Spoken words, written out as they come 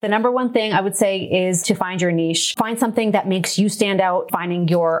The number one thing I would say is to find your niche. Find something that makes you stand out, finding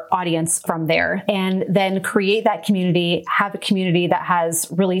your audience from there, and then create that community. Have a community that has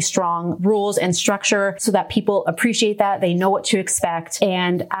really strong rules and structure so that people appreciate that, they know what to expect,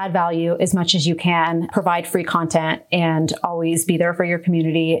 and add value as much as you can. Provide free content and always be there for your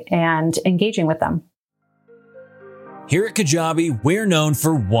community and engaging with them. Here at Kajabi, we're known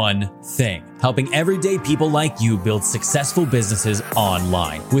for one thing: helping everyday people like you build successful businesses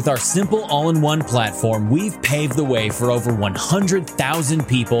online. With our simple all-in-one platform, we've paved the way for over 100,000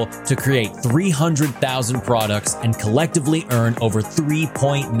 people to create 300,000 products and collectively earn over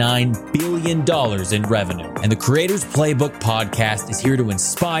 $3.9 billion in revenue. And the Creators Playbook podcast is here to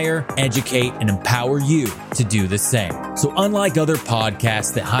inspire, educate, and empower you to do the same. So unlike other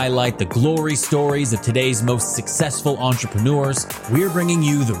podcasts that highlight the glory stories of today's most successful entrepreneurs, we're bringing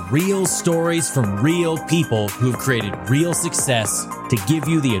you the real stories from real people who have created real success to give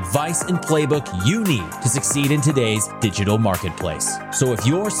you the advice and playbook you need to succeed in today's digital marketplace. So if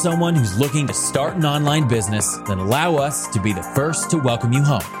you're someone who's looking to start an online business, then allow us to be the first to welcome you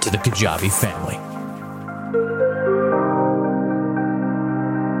home to the Kajabi family.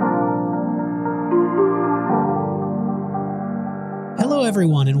 Hello,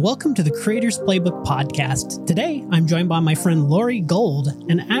 everyone, and welcome to the Creators Playbook podcast. Today, I'm joined by my friend Lori Gold,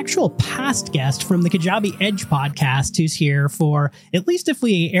 an actual past guest from the Kajabi Edge podcast, who's here for, at least if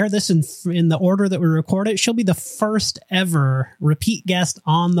we air this in the order that we record it, she'll be the first ever repeat guest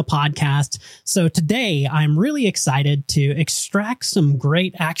on the podcast. So today, I'm really excited to extract some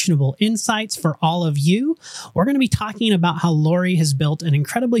great actionable insights for all of you. We're going to be talking about how Lori has built an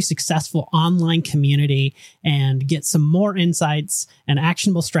incredibly successful online community and get some more insights and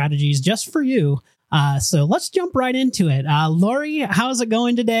actionable strategies just for you. So let's jump right into it. Lori, how's it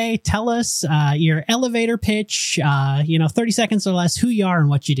going today? Tell us your elevator pitch, 30 seconds or less, who you are and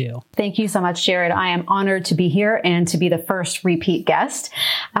what you do. Thank you so much, Jared. I am honored to be here and to be the first repeat guest.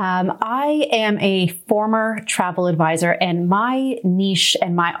 I am a former travel advisor, and my niche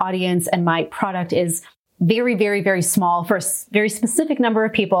and my audience and my product is very, very, very small for a very specific number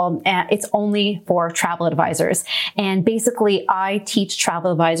of people. It's only for travel advisors. And basically, I teach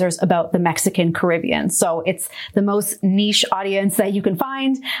travel advisors about the Mexican Caribbean. So it's the most niche audience that you can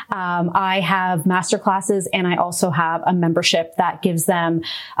find. I have masterclasses, and I also have a membership that gives them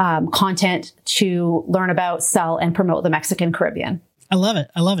content to learn about, sell, and promote the Mexican Caribbean. I love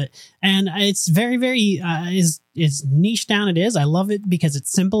it. I love it. And it's very, very, is niche down it is. I love it because it's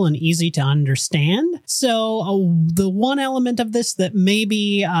simple and easy to understand. So the one element of this that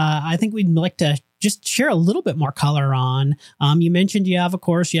maybe I think we'd like to just share a little bit more color on. You mentioned you have a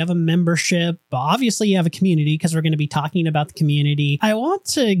course, you have a membership, obviously you have a community because we're going to be talking about the community. I want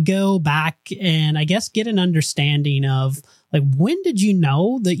to go back and I guess get an understanding of when did you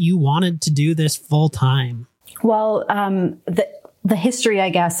know that you wanted to do this full time? Well, the history,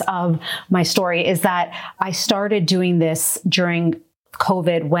 I guess, of my story is that I started doing this during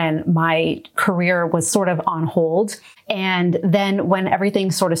COVID when my career was sort of on hold. And then when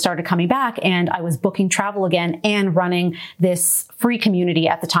everything sort of started coming back and I was booking travel again and running this free community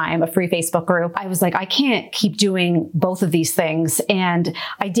at the time, a free Facebook group, I was like, I can't keep doing both of these things. And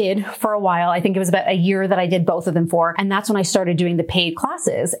I did for a while. I think it was about a year that I did both of them for. And that's when I started doing the paid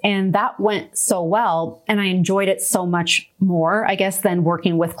classes. And that went so well. And I enjoyed it so much more, I guess, than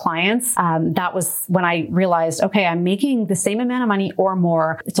working with clients. That was when I realized, okay, I'm making the same amount of money or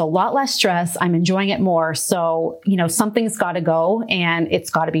more. It's a lot less stress. I'm enjoying it more. So, something's got to go, and it's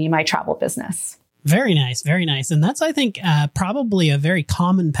got to be my travel business. Very nice. Very nice. And that's, I think, probably a very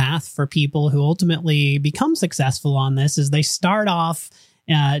common path for people who ultimately become successful on this is they start off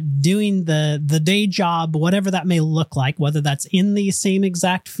doing the day job, whatever that may look like, whether that's in the same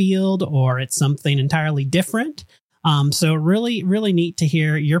exact field or it's something entirely different. So really, really neat to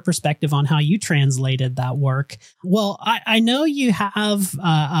hear your perspective on how you translated that work. Well, I know you have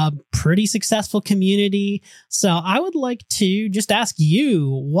a pretty successful community. So I would like to just ask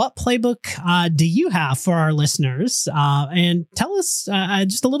you, what playbook do you have for our listeners? And tell us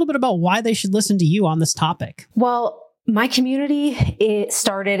just a little bit about why they should listen to you on this topic. Well, my community, it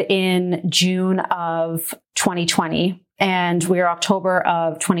started in June of 2020. And we're October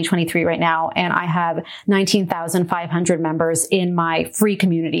of 2023 right now. And I have 19,500 members in my free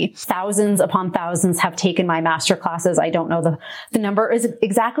community. Thousands upon thousands have taken my master classes. I don't know the number is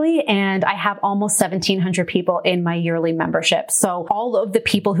exactly. And I have almost 1,700 people in my yearly membership. So all of the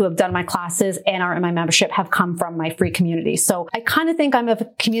people who have done my classes and are in my membership have come from my free community. So I kind of think I'm a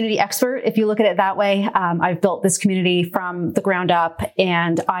community expert if you look at it that way. I've built this community from the ground up,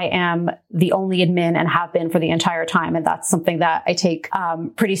 and I am the only admin and have been for the entire time. And that's something that I take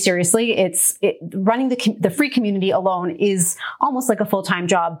pretty seriously. Running the free community alone is almost like a full-time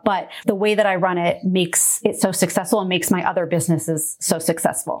job, but the way that I run it makes it so successful and makes my other businesses so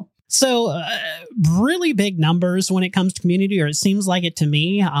successful. So really big numbers when it comes to community, or it seems like it to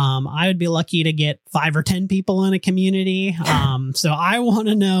me. I would be lucky to get 5 or 10 people in a community. So I want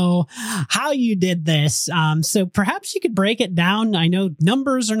to know how you did this. So perhaps you could break it down. I know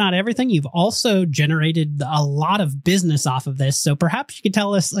numbers are not everything. You've also generated a lot of business off of this. So perhaps you could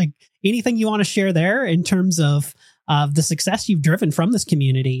tell us like anything you want to share there in terms of the success you've driven from this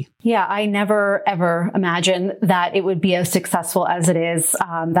community. Yeah, I never, ever imagined that it would be as successful as it is,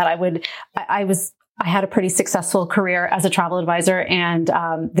 that I had a pretty successful career as a travel advisor, and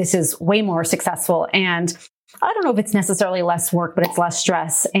this is way more successful. And I don't know if it's necessarily less work, but it's less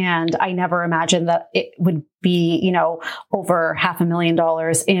stress. And I never imagined that it would be, over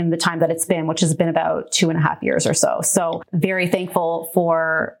 $500,000 in the time that it's been, which has been about 2.5 years or so. So very thankful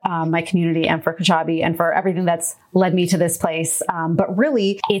for my community and for Kajabi and for everything that's led me to this place. But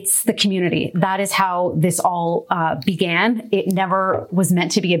really, it's the community. That is how this all began. It never was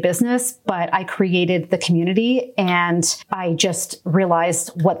meant to be a business, but I created the community and I just realized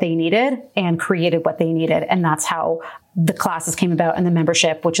what they needed and created what they needed. And that's how the classes came about and the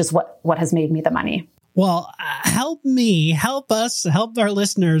membership, which is what has made me the money. Well, help us, help our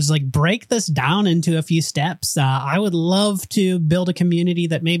listeners, like break this down into a few steps. I would love to build a community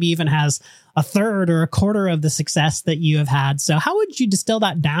that maybe even has a third or a quarter of the success that you have had. So how would you distill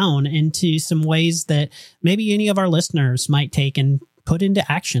that down into some ways that maybe any of our listeners might take and put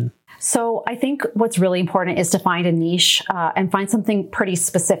into action? So I think what's really important is to find a niche and find something pretty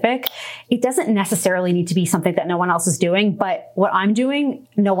specific. It doesn't necessarily need to be something that no one else is doing, but what I'm doing,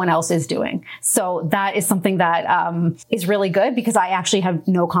 no one else is doing. So that is something that is really good because I actually have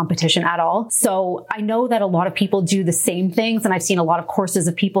no competition at all. So I know that a lot of people do the same things, and I've seen a lot of courses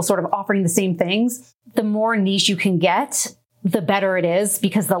of people sort of offering the same things. The more niche you can get, the better it is,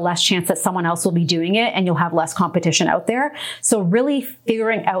 because the less chance that someone else will be doing it and you'll have less competition out there. So really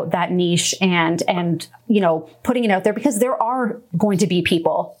figuring out that niche and putting it out there, because there are going to be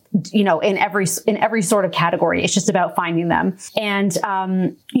people, in every sort of category. It's just about finding them and,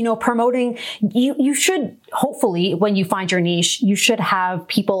 promoting. You should, hopefully, when you find your niche, you should have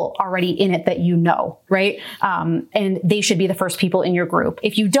people already in it that right? And they should be the first people in your group.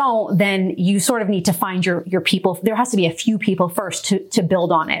 If you don't, then you sort of need to find your people. There has to be a few people first to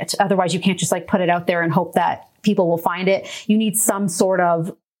build on it. Otherwise, you can't just like put it out there and hope that people will find it. You need some sort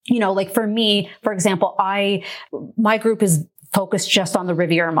of, like for me, for example, my group is focused just on the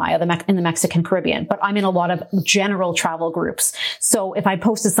Riviera Maya, in the Mexican Caribbean, but I'm in a lot of general travel groups. So if I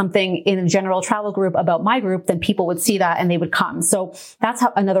posted something in a general travel group about my group, then people would see that and they would come. So that's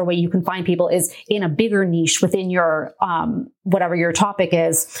how another way you can find people is in a bigger niche within your, whatever your topic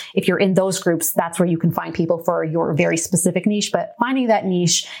is. If you're in those groups, that's where you can find people for your very specific niche. But finding that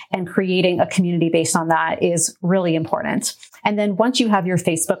niche and creating a community based on that is really important. And then once you have your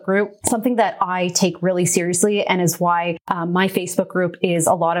Facebook group, something that I take really seriously and is why my Facebook group is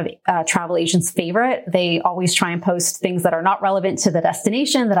a lot of travel agents' favorite. They always try and post things that are not relevant to the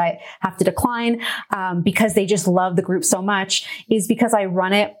destination that I have to decline because they just love the group so much, is because I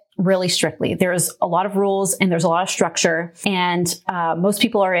run it really strictly. There's a lot of rules and there's a lot of structure, and most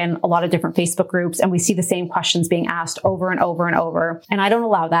people are in a lot of different Facebook groups, and we see the same questions being asked over and over and over. And I don't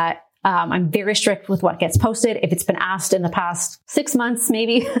allow that. I'm very strict with what gets posted. If it's been asked in the past 6 months,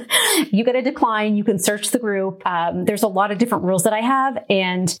 maybe you get a decline. You can search the group. There's a lot of different rules that I have,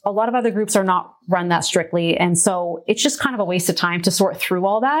 and a lot of other groups are not run that strictly. And so it's just kind of a waste of time to sort through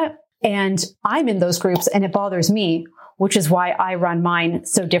all that. And I'm in those groups and it bothers me, which is why I run mine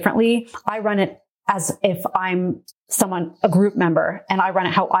so differently. I run it as if I'm a group member, and I run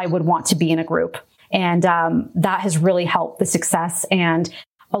it how I would want to be in a group. And that has really helped the success. And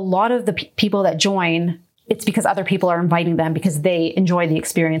a lot of the people that join, it's because other people are inviting them because they enjoy the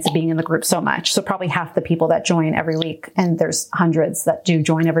experience of being in the group so much. So probably half the people that join every week, and there's hundreds that do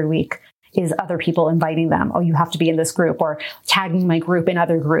join every week, is other people inviting them. Oh, you have to be in this group, or tagging my group in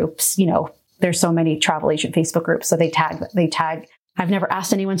other groups. There's so many travel agent Facebook groups. So they tag. I've never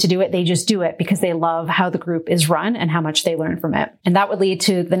asked anyone to do it. They just do it because they love how the group is run and how much they learn from it. And that would lead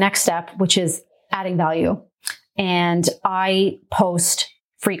to the next step, which is adding value. And I post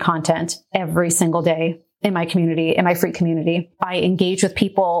free content every single day in my community, in my free community. I engage with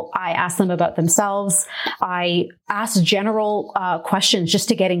people. I ask them about themselves. I ask general questions just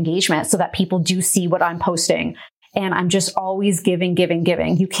to get engagement so that people do see what I'm posting. And I'm just always giving.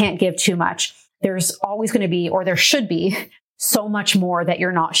 You can't give too much. There's always going to be, or there should be, so much more that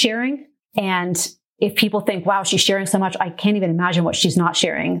you're not sharing. And if people think, wow, she's sharing so much, I can't even imagine what she's not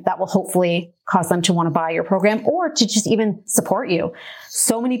sharing, that will hopefully cause them to want to buy your program or to just even support you.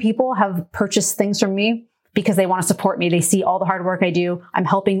 So many people have purchased things from me because they want to support me. They see all the hard work I do. I'm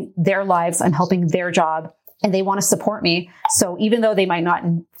helping their lives. I'm helping their job, and they want to support me. So even though they might not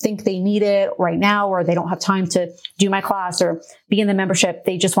think they need it right now, or they don't have time to do my class or be in the membership,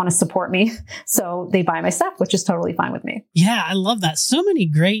 they just want to support me. So they buy my stuff, which is totally fine with me. Yeah, I love that. So many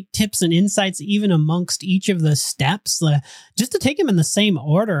great tips and insights, even amongst each of the steps, just to take them in the same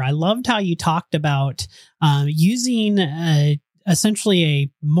order. I loved how you talked about using essentially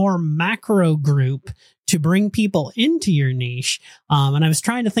a more macro group to bring people into your niche. And I was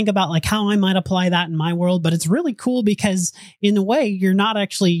trying to think about like how I might apply that in my world, but it's really cool because in a way you're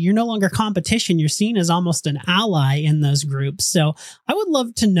no longer competition. You're seen as almost an ally in those groups. So I would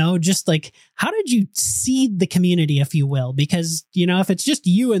love to know just like, how did you seed the community, if you will? Because, if it's just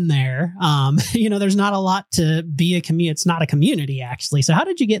you in there, there's not a lot to be a community. It's not a community actually. So how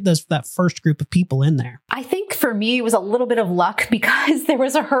did you get that first group of people in there? I think for me, it was a little bit of luck because there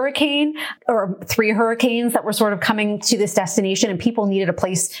was a hurricane or 3 hurricanes that were sort of coming to this destination, and people needed a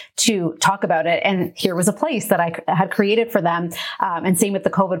place to talk about it. And here was a place that I had created for them. And same with the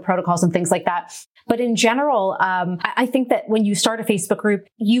COVID protocols and things like that. But in general, I think that when you start a Facebook group,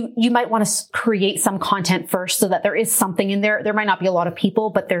 you might want to create some content first so that there is something in there. There might not be a lot of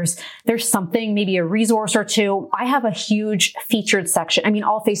people, but there's something, maybe a resource or two. I have a huge featured section. I mean,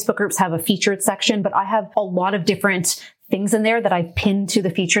 all Facebook groups have a featured section, but I have a lot of different things in there that I've pinned to the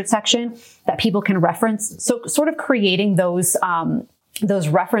featured section that people can reference. So sort of creating those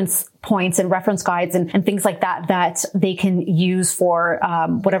reference points and reference guides and things like that they can use for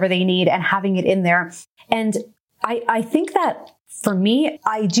whatever they need, and having it in there. And I think that for me,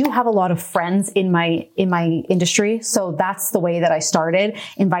 I do have a lot of friends in my industry. So that's the way that I started,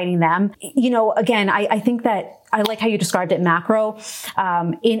 inviting them. Again, I think that I like how you described it, macro.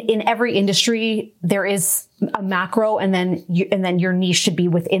 In every industry, there is a macro, and then your niche should be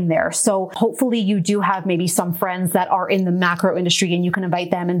within there. So hopefully you do have maybe some friends that are in the macro industry, and you can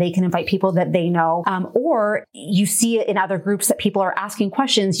invite them and they can invite people that they know. Or you see it in other groups that people are asking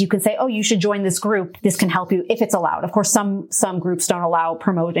questions. You can say, oh, you should join this group. This can help you if it's allowed. Of course, some groups don't allow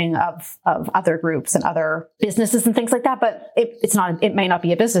promoting of other groups and other businesses and things like that, but it might not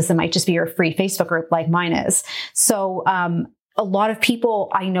be a business. It might just be your free Facebook group like mine is. So, a lot of people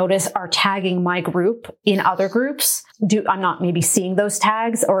I notice are tagging my group in other groups. I'm not maybe seeing those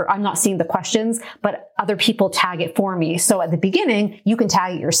tags, or I'm not seeing the questions, but other people tag it for me. So at the beginning, you can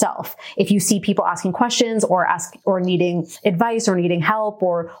tag it yourself. If you see people asking questions or needing advice or needing help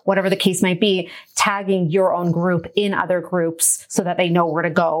or whatever the case might be, tagging your own group in other groups so that they know where to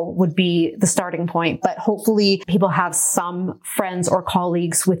go would be the starting point. But hopefully people have some friends or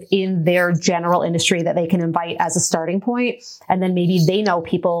colleagues within their general industry that they can invite as a starting point. And then maybe they know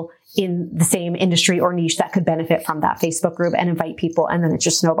people in the same industry or niche that could benefit from that Facebook group and invite people. And then it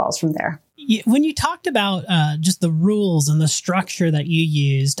just snowballs from there. When you talked about just the rules and the structure that you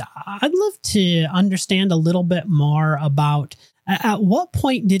used, I'd love to understand a little bit more about at what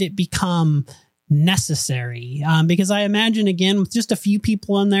point did it become necessary? Because I imagine, again, with just a few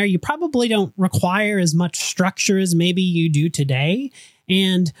people in there, you probably don't require as much structure as maybe you do today.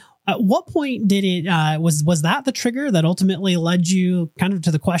 And at what point did it, was that the trigger that ultimately led you kind of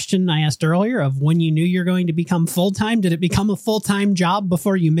to the question I asked earlier of when you knew you're going to become full-time? Did it become a full-time job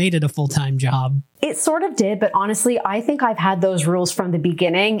before you made it a full-time job? It sort of did, but honestly, I think I've had those rules from the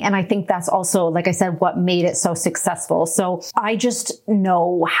beginning. And I think that's also, like I said, what made it so successful. So I just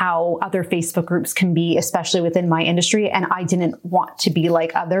know how other Facebook groups can be, especially within my industry. And I didn't want to be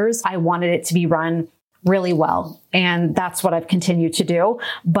like others. I wanted it to be run really well. And that's what I've continued to do.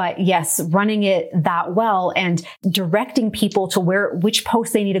 But yes, running it that well and directing people to which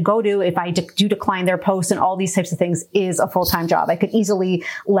post they need to go to if I do decline their post and all these types of things is a full-time job. I could easily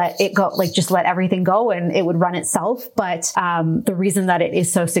let it go, like just let everything go and it would run itself. But the reason that it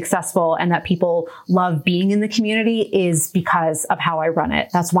is so successful and that people love being in the community is because of how I run it.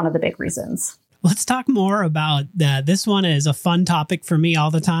 That's one of the big reasons. Let's talk more about that. This one is a fun topic for me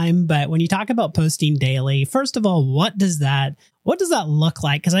all the time. But when you talk about posting daily, first of all, what does that look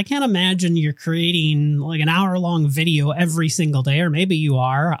like? Because I can't imagine you're creating like an hour-long video every single day, or maybe you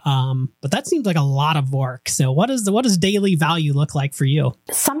are. But that seems like a lot of work. So what does daily value look like for you?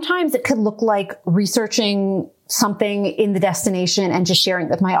 Sometimes it could look like researching something in the destination and just sharing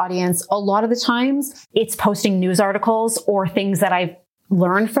it with my audience. A lot of the times it's posting news articles or things that I've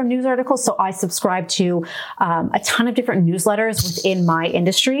learn from news articles. So I subscribe to a ton of different newsletters within my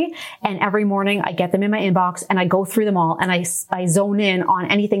industry. And every morning I get them in my inbox and I go through them all and I zone in on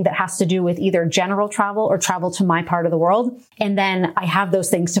anything that has to do with either general travel or travel to my part of the world. And then I have those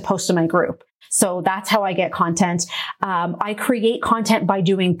things to post in my group. So that's how I get content. I create content by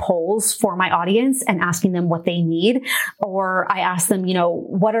doing polls for my audience and asking them what they need. Or I ask them,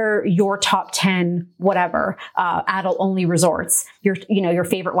 what are your top 10, whatever, adult only resorts, your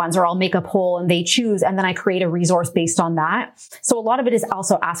favorite ones, or I'll make a poll and they choose. And then I create a resource based on that. So a lot of it is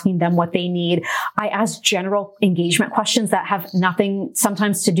also asking them what they need. I ask general engagement questions that have nothing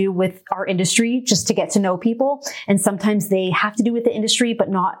sometimes to do with our industry, just to get to know people. And sometimes they have to do with the industry, but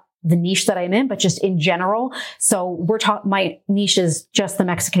not the niche that I'm in, but just in general. So my niche is just the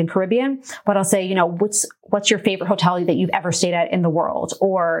Mexican Caribbean, but I'll say, what's your favorite hotel that you've ever stayed at in the world?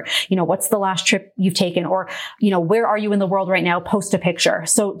 Or, what's the last trip you've taken? Or, where are you in the world right now? Post a picture.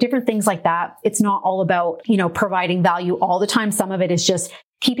 So different things like that. It's not all about, providing value all the time. Some of it is just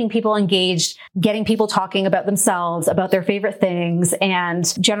keeping people engaged, getting people talking about themselves, about their favorite things,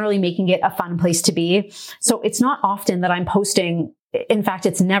 and generally making it a fun place to be. So it's not often that I'm posting. In fact,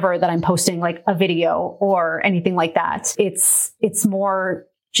 it's never that I'm posting like a video or anything like that. It's more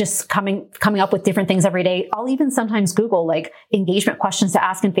just coming up with different things every day. I'll even sometimes Google like engagement questions to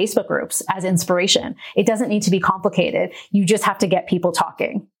ask in Facebook groups as inspiration. It doesn't need to be complicated. You just have to get people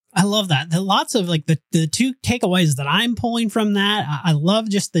talking. I love that. Lots of like the two takeaways that I'm pulling from that. I love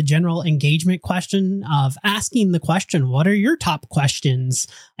just the general engagement question of asking the question, what are your top questions?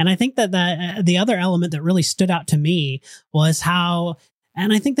 And I think that the other element that really stood out to me was how,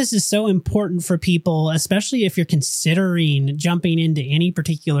 and I think this is so important for people, especially if you're considering jumping into any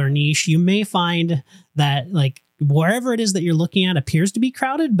particular niche, you may find that like wherever it is that you're looking at appears to be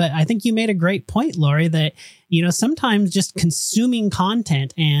crowded. But I think you made a great point, Lori, that sometimes just consuming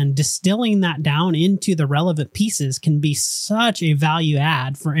content and distilling that down into the relevant pieces can be such a value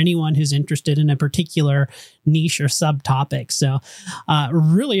add for anyone who's interested in a particular niche or subtopic. So,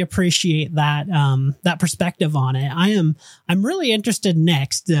 really appreciate that, that perspective on it. I'm really interested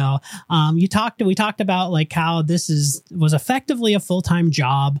next though. We talked about like how this was effectively a full-time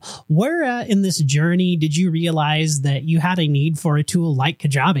job. Where in this journey did you realize that you had a need for a tool like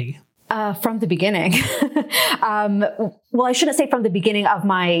Kajabi? From the beginning. Well, I shouldn't say from the beginning of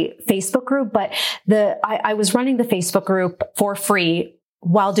my Facebook group, but I was running the Facebook group for free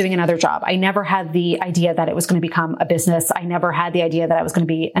while doing another job. I never had the idea that it was going to become a business. I never had the idea that I was going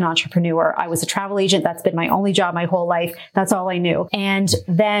to be an entrepreneur. I was a travel agent. That's been my only job my whole life. That's all I knew. And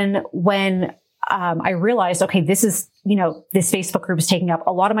then when I realized, okay, this Facebook group is taking up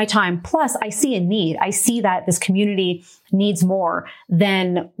a lot of my time. Plus I see a need. I see that this community needs more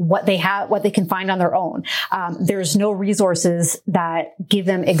than what they can find on their own. There's no resources that give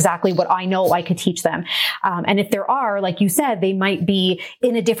them exactly what I know I could teach them. And if there are, like you said, they might be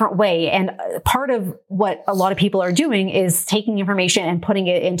in a different way. And part of what a lot of people are doing is taking information and putting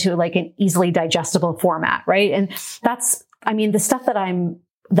it into like an easily digestible format, right? And the stuff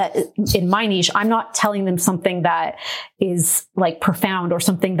that in my niche, I'm not telling them something that is like profound or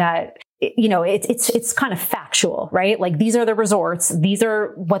something that, it's kind of factual, right? Like these are the resorts. These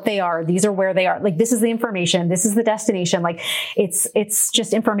are what they are. These are where they are. Like this is the information. This is the destination. Like it's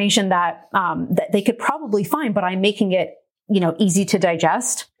just information that they could probably find, but I'm making it, easy to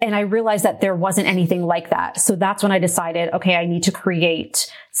digest. And I realized that there wasn't anything like that. So that's when I decided, okay, I need to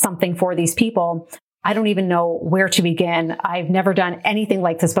create something for these people. I don't even know where to begin. I've never done anything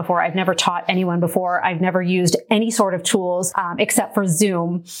like this before. I've never taught anyone before. I've never used any sort of tools, except for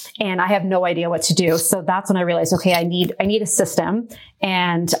Zoom. And I have no idea what to do. So that's when I realized, okay, I need a system.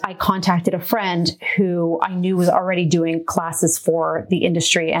 And I contacted a friend who I knew was already doing classes for the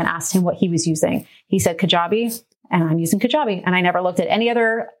industry and asked him what he was using. He said, Kajabi. And I'm using Kajabi. And I never looked at any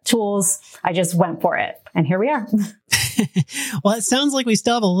other tools. I just went for it. And here we are. Well, it sounds like we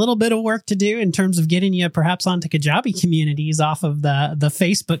still have a little bit of work to do in terms of getting you perhaps onto Kajabi communities off of the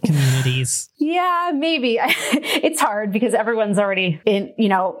Facebook communities. Yeah, maybe. It's hard because everyone's already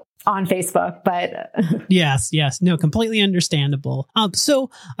on Facebook, but yes. No, completely understandable. So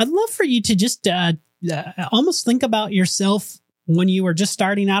I'd love for you to just almost think about yourself when you were just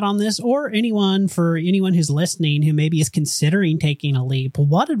starting out on this, or anyone who's listening who maybe is considering taking a leap.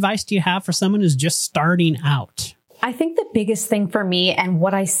 What advice do you have for someone who's just starting out? I think the biggest thing for me and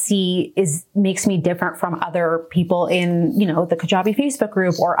what I see makes me different from other people in, the Kajabi Facebook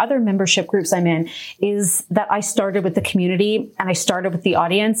group or other membership groups I'm in, is that I started with the community and I started with the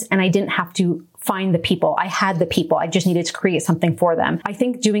audience and I didn't have to find the people. I had the people. I just needed to create something for them. I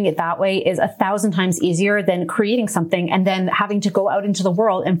think doing it that way is 1,000 times easier than creating something and then having to go out into the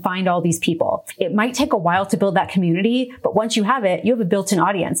world and find all these people. It might take a while to build that community, but once you have it, you have a built-in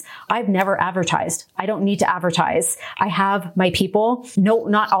audience. I've never advertised. I don't need to advertise. I have my people. No,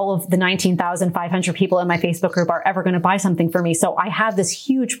 not all of the 19,500 people in my Facebook group are ever going to buy something for me. So I have this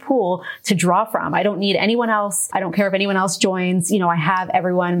huge pool to draw from. I don't need anyone else. I don't care if anyone else joins. I have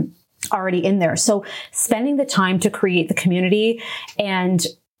everyone already in there. So spending the time to create the community and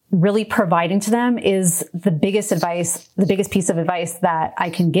really providing to them is the biggest piece of advice that I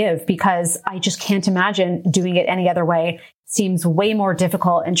can give, because I just can't imagine doing it any other way. It seems way more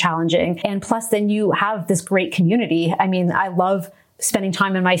difficult and challenging. And plus, then you have this great community. I mean, I love spending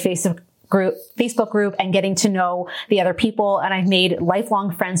time in my Facebook group and getting to know the other people. And I've made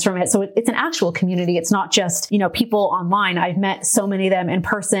lifelong friends from it. So it's an actual community. It's not just, people online. I've met so many of them in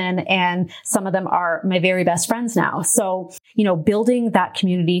person, and some of them are my very best friends now. So, building that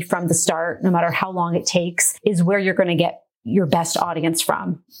community from the start, no matter how long it takes, is where you're going to get your best audience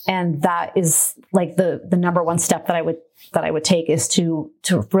from. And that is like the number one step that I would take, is to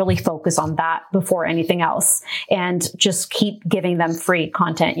really focus on that before anything else, and just keep giving them free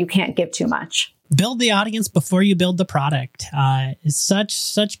content. You can't give too much. Build the audience before you build the product. Is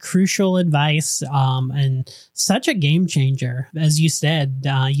such crucial advice, and such a game changer. As you said,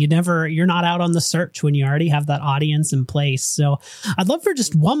 you're not out on the search when you already have that audience in place. So I'd love for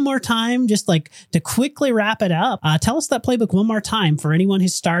just one more time, just like to quickly wrap it up. Tell us that playbook one more time for anyone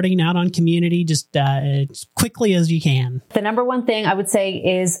who's starting out on community, just as quickly as you can. The number one thing I would say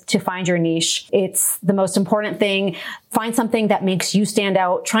is to find your niche. It's the most important thing. Find something that makes you stand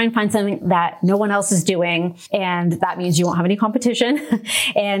out. Try and find something that no one else is doing. And that means you won't have any competition.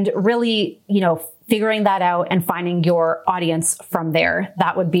 And really, figuring that out and finding your audience from there.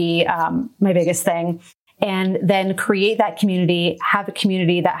 That would be my biggest thing. And then create that community, have a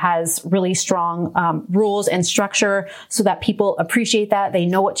community that has really strong rules and structure, so that people appreciate that, they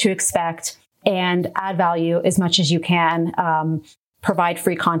know what to expect, and add value as much as you can. Provide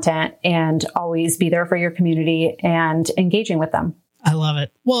free content, and always be there for your community and engaging with them. I love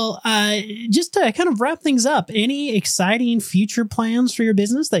it. Well, just to kind of wrap things up, any exciting future plans for your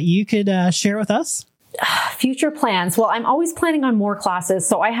business that you could share with us? Future plans. Well, I'm always planning on more classes.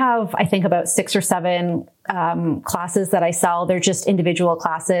 So I have, I think, about 6 or 7 classes that I sell. They're just individual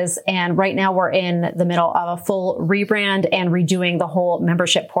classes. And right now we're in the middle of a full rebrand and redoing the whole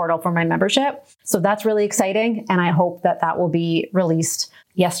membership portal for my membership. So that's really exciting. And I hope that will be released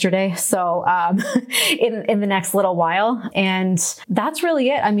yesterday. So, in the next little while. And that's really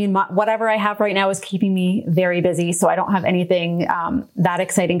it. I mean, whatever I have right now is keeping me very busy. So I don't have anything, that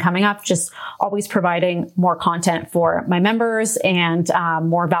exciting coming up, just always providing more content for my members and,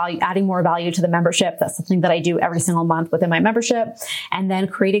 more value, adding more value to the membership. That's something that I do every single month within my membership. And then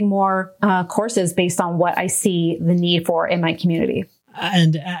creating more, courses based on what I see the need for in my community.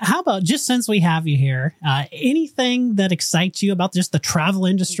 And how about, just since we have you here, anything that excites you about just the travel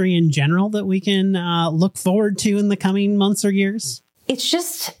industry in general that we can look forward to in the coming months or years? It's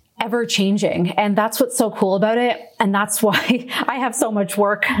just ever changing. And that's what's so cool about it. And that's why I have so much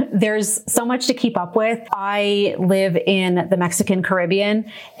work. There's so much to keep up with. I live in the Mexican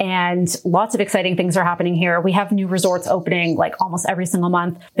Caribbean, and lots of exciting things are happening here. We have new resorts opening like almost every single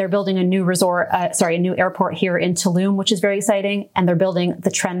month. They're building a new a new airport here in Tulum, which is very exciting. And they're building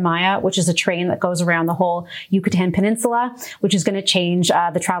the Tren Maya, which is a train that goes around the whole Yucatan Peninsula, which is going to change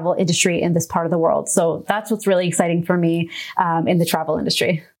the travel industry in this part of the world. So that's what's really exciting for me in the travel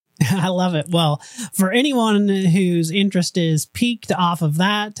industry. I love it. Well, for anyone whose interest is piqued off of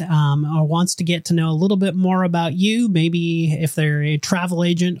that, or wants to get to know a little bit more about you, maybe if they're a travel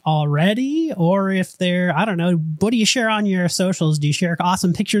agent already, or if they're, I don't know, what do you share on your socials? Do you share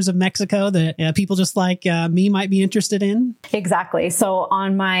awesome pictures of Mexico that people just like me might be interested in? Exactly. So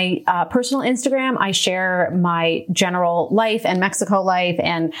on my personal Instagram, I share my general life and Mexico life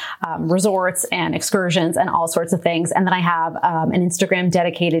and resorts and excursions and all sorts of things. And then I have an Instagram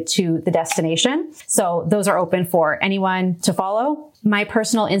dedicated to the destination. So those are open for anyone to follow. My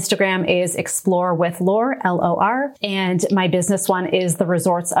personal Instagram is Explore with Lore, L-O-R, and my business one is The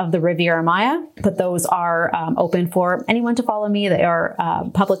Resorts of the Riviera Maya. But those are open for anyone to follow me. They are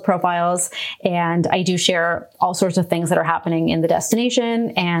public profiles, and I do share all sorts of things that are happening in the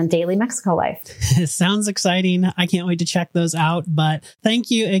destination and daily Mexico life. It sounds exciting. I can't wait to check those out. But thank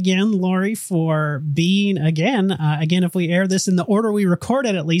you again, Lori, for being, again, if we air this in the order we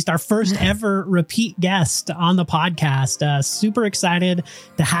recorded, at least our first ever repeat guest on the podcast. Super excited excited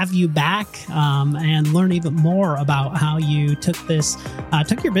to have you back and learn even more about how you took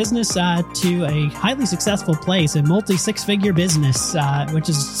your business to a highly successful place, a multi-six-figure business, which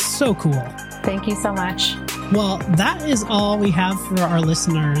is so cool. Thank you so much. Well, that is all we have for our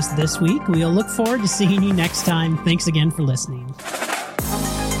listeners this week. We'll look forward to seeing you next time. Thanks again for listening.